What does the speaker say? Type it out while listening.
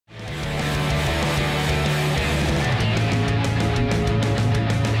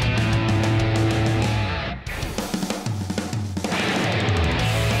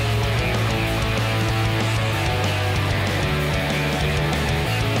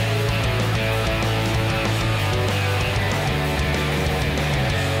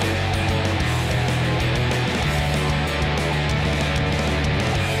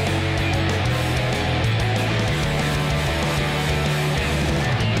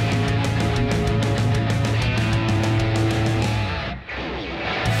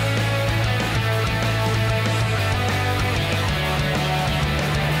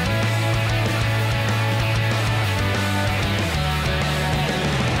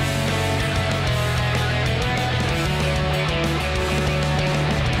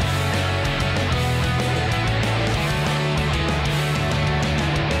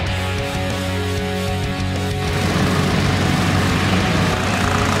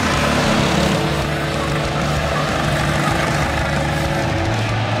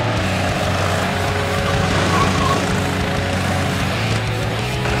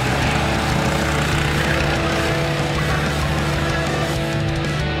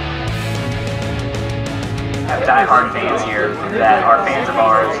die-hard fans here that are fans of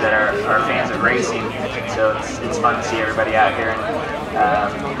ours, that are fans of racing. So it's fun to see everybody out here,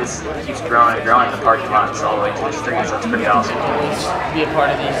 and this keeps growing and growing. The parking lots all the way to the street, so it's pretty awesome. Always be a part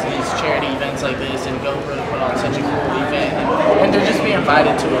of these charity events like this, and GoPro to put on such a cool event, and to just be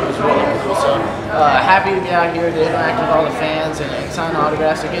invited to it was really cool. So happy to be out here to interact with all the fans and sign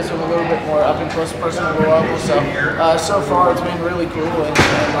autographs. It gives them a little bit more up and close personal level. So so far it's been really cool, and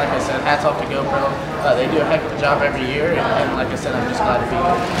like I said, hats off to GoPro. They do a heck of a job every year, and like I said, I'm just glad to be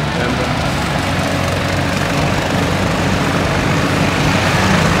here.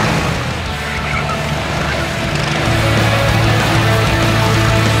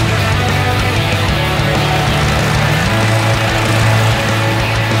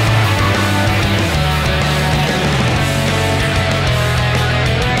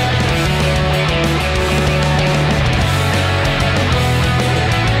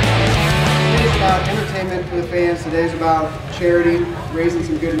 For the fans. Today's about charity, raising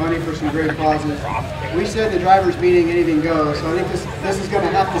some good money for some great causes. We said the drivers meeting anything goes, so I think this is going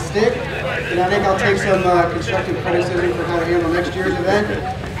to have to stick, and I think I'll take some constructive criticism for how to handle next year's event.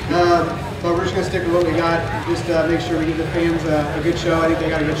 But we're just going to stick with what we got, just make sure we give the fans a good show. I think they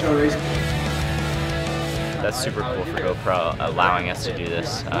got a good show racing. That's super cool for GoPro allowing us to do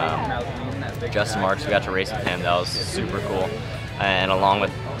this. Justin Marks, we got to race with him. That was super cool, and along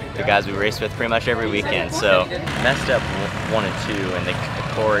with the guys we race with pretty much every weekend. So messed up 1 and 2, and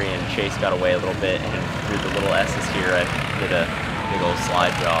Corey and Chase got away a little bit, and through the little S's here I did a big old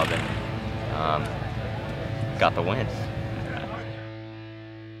slide job and got the win.